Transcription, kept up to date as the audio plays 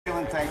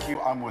gentlemen, thank you.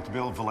 I'm with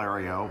Bill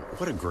Valerio.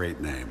 What a great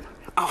name.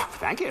 Oh,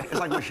 thank you. It's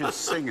like we should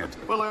sing it.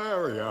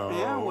 Valerio.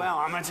 Yeah, well,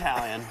 I'm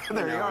Italian.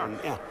 There you are.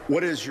 Yeah.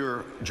 What is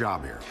your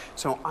job here?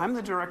 So I'm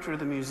the director of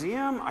the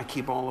museum. I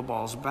keep all the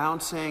balls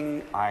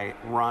bouncing. I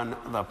run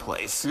the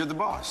place. You're the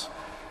boss.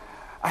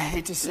 I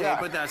hate to say it,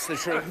 but that's the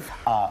truth.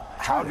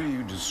 How do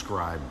you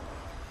describe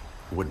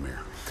Woodmere?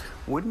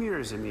 Woodmere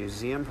is a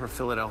museum for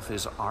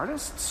Philadelphia's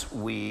artists.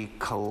 We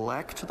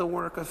collect the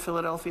work of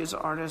Philadelphia's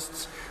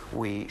artists.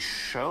 We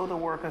show the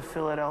work of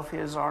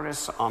Philadelphia's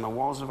artists on the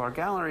walls of our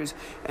galleries,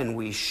 and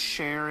we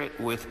share it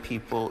with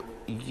people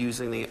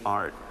using the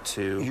art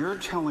to... You're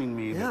telling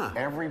me that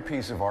every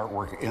piece of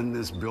artwork in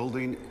this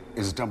building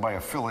is done by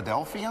a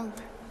Philadelphian?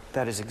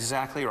 That is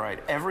exactly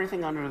right.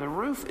 Everything under the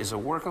roof is a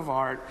work of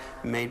art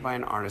made by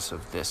an artist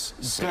of this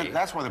city.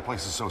 That's why the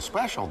place is so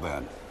special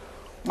then.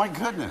 My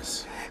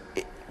goodness.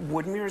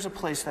 Woodmere is a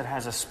place that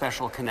has a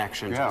special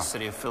connection to the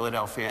city of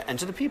Philadelphia and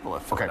to the people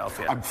of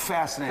Philadelphia. I'm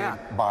fascinated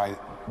by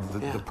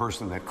the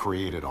person that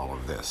created all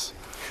of this.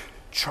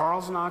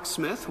 Charles Knox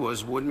Smith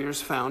was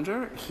Woodmere's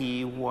founder.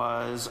 He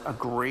was a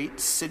great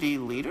city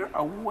leader,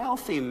 a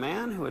wealthy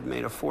man who had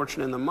made a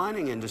fortune in the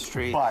mining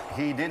industry. But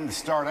he didn't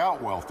start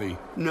out wealthy.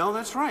 No,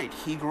 that's right.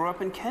 He grew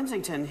up in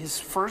Kensington. His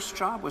first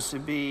job was to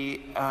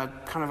be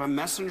kind of a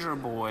messenger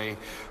boy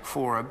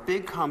for a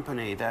big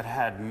company that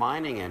had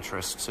mining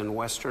interests in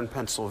western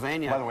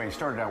Pennsylvania. By the way, he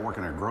started out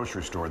working at a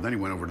grocery store, then he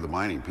went over to the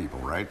mining people,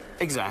 right?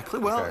 Exactly.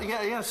 Well,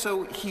 yeah.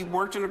 So he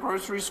worked in a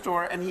grocery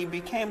store, and he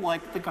became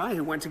like the guy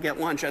who went to get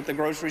lunch at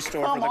the grocery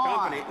store for the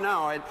company.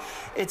 No,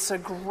 it's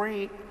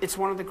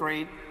one of the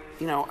great,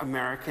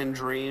 American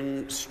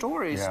dream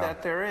stories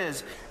that there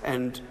is.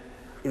 And,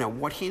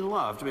 what he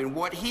loved,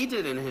 what he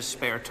did in his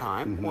spare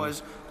time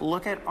was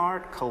look at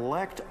art,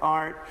 collect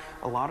art,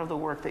 a lot of the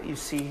work that you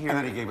see here. And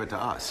then he gave it to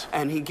us.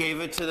 And he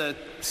gave it to the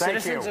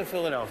citizens of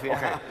Philadelphia.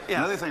 Okay.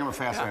 Another thing I'm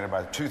fascinated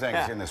by, two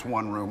things in this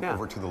one room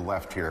over to the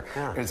left here,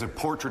 is a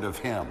portrait of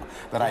him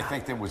that I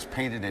think that was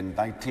painted in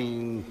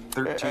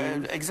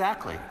 1913.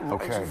 Exactly.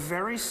 Okay.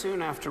 Very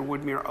soon after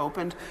Woodmere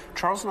opened,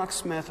 Charles Knox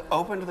Smith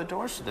opened the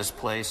doors to this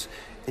place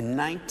in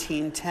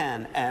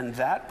 1910, and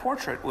that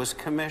portrait was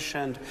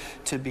commissioned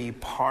to be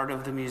part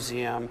of the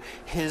museum,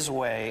 his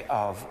way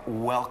of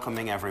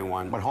welcoming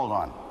everyone. But hold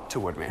on. To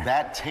Woodmere.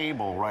 That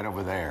table right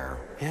over there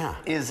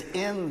is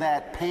in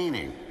that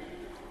painting.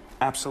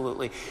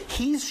 Absolutely.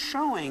 He's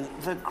showing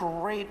the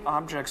great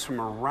objects from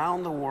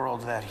around the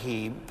world that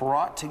he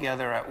brought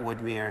together at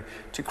Woodmere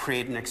to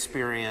create an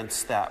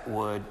experience that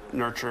would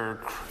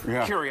nurture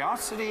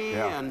curiosity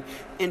and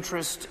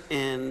interest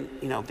in,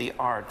 the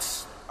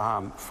arts.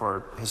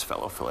 For his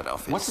fellow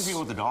Philadelphians. What's the deal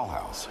with the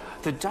dollhouse?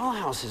 The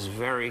dollhouse is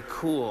very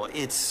cool.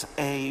 It's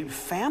a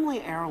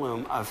family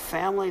heirloom, a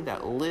family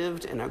that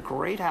lived in a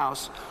great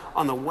house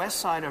on the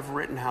west side of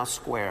Rittenhouse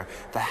Square.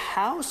 The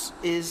house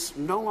is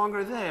no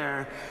longer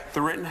there.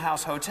 The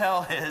Rittenhouse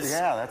Hotel is.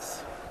 Yeah,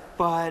 that's...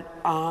 But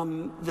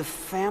the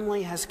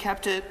family has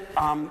kept it.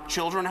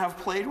 Children have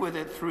played with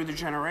it through the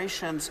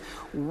generations.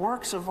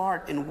 Works of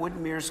art in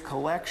Woodmere's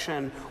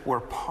collection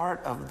were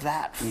part of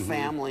that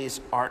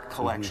family's art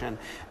collection.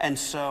 And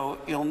so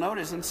you'll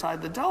notice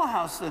inside the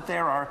dollhouse that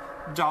there are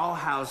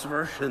dollhouse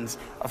versions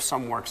of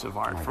some works of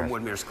art from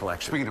Woodmere's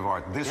collection. Speaking of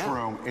art, this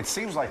room, it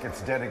seems like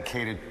it's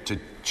dedicated to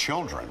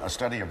children, a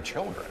study of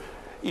children.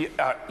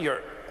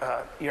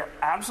 You're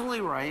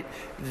absolutely right.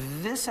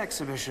 This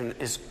exhibition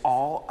is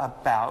all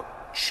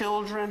about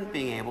children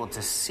being able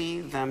to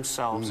see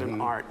themselves in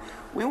art.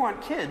 We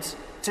want kids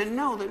to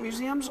know that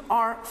museums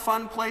are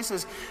fun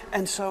places.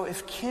 And so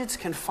if kids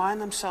can find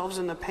themselves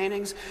in the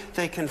paintings,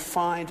 they can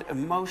find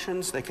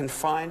emotions, they can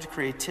find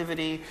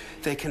creativity,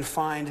 they can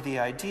find the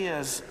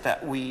ideas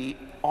that we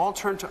all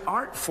turn to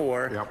art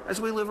for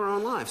as we live our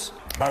own lives.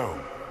 Boom.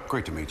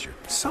 Great to meet you.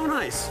 So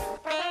nice.